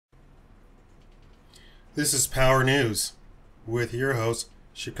This is Power News with your host,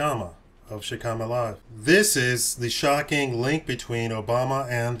 Shikama of Shikama Live. This is the shocking link between Obama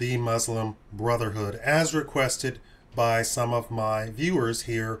and the Muslim Brotherhood, as requested by some of my viewers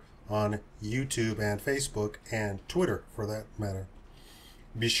here on YouTube and Facebook and Twitter, for that matter.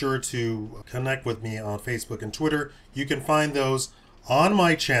 Be sure to connect with me on Facebook and Twitter. You can find those on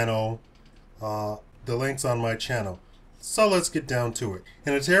my channel, the links on my channel. So let's get down to it.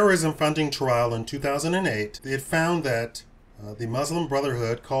 In a terrorism funding trial in 2008, it found that the Muslim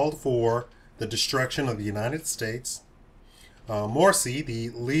Brotherhood called for the destruction of the United States. Morsi,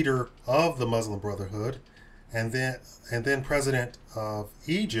 the leader of the Muslim Brotherhood, and then President of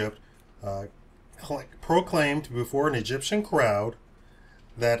Egypt, proclaimed before an Egyptian crowd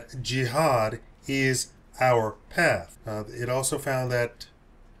that Jihad is our path. It also found that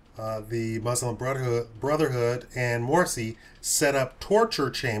the Muslim Brotherhood and Morsi set up torture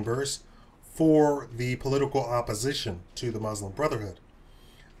chambers for the political opposition to the Muslim Brotherhood.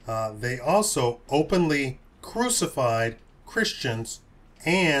 They also openly crucified Christians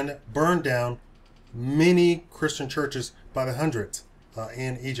and burned down many Christian churches by the hundreds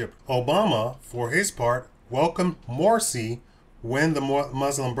in Egypt. Obama, for his part, welcomed Morsi when the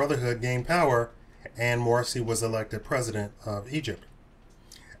Muslim Brotherhood gained power and Morsi was elected president of Egypt.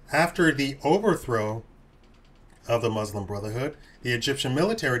 After the overthrow of the Muslim Brotherhood, the Egyptian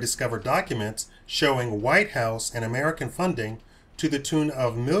military discovered documents showing White House and American funding to the tune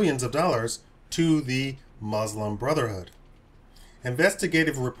of millions of dollars to the Muslim Brotherhood.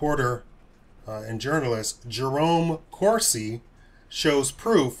 Investigative reporter and journalist Jerome Corsi shows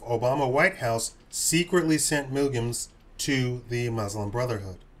proof Obama White House secretly sent millions to the Muslim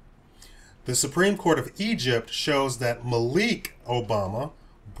Brotherhood. The Supreme Court of Egypt shows that Maliq Obama,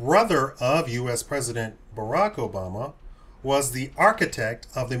 brother of U.S. President Barack Obama, was the architect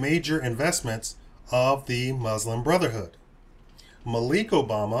of the major investments of the Muslim Brotherhood. Maliq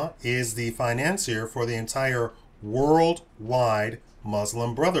Obama is the financier for the entire worldwide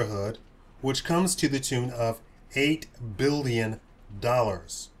Muslim Brotherhood, which comes to the tune of $8 billion.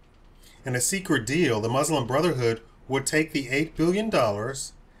 In a secret deal, the Muslim Brotherhood would take the $8 billion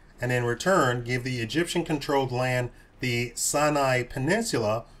and in return give the Egyptian-controlled land, the Sinai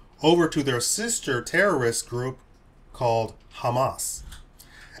Peninsula, over to their sister terrorist group called Hamas.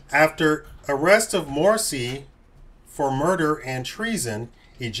 After arrest of Morsi for murder and treason,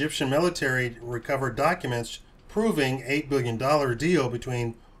 Egyptian military recovered documents proving $8 billion deal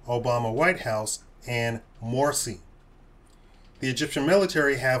between Obama White House and Morsi. The Egyptian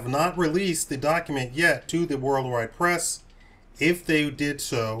military have not released the document yet to the worldwide press. If they did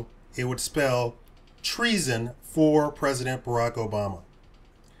so, it would spell treason for President Barack Obama.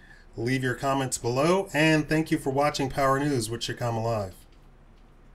 Leave your comments below, and thank you for watching Power News with Shikama Live.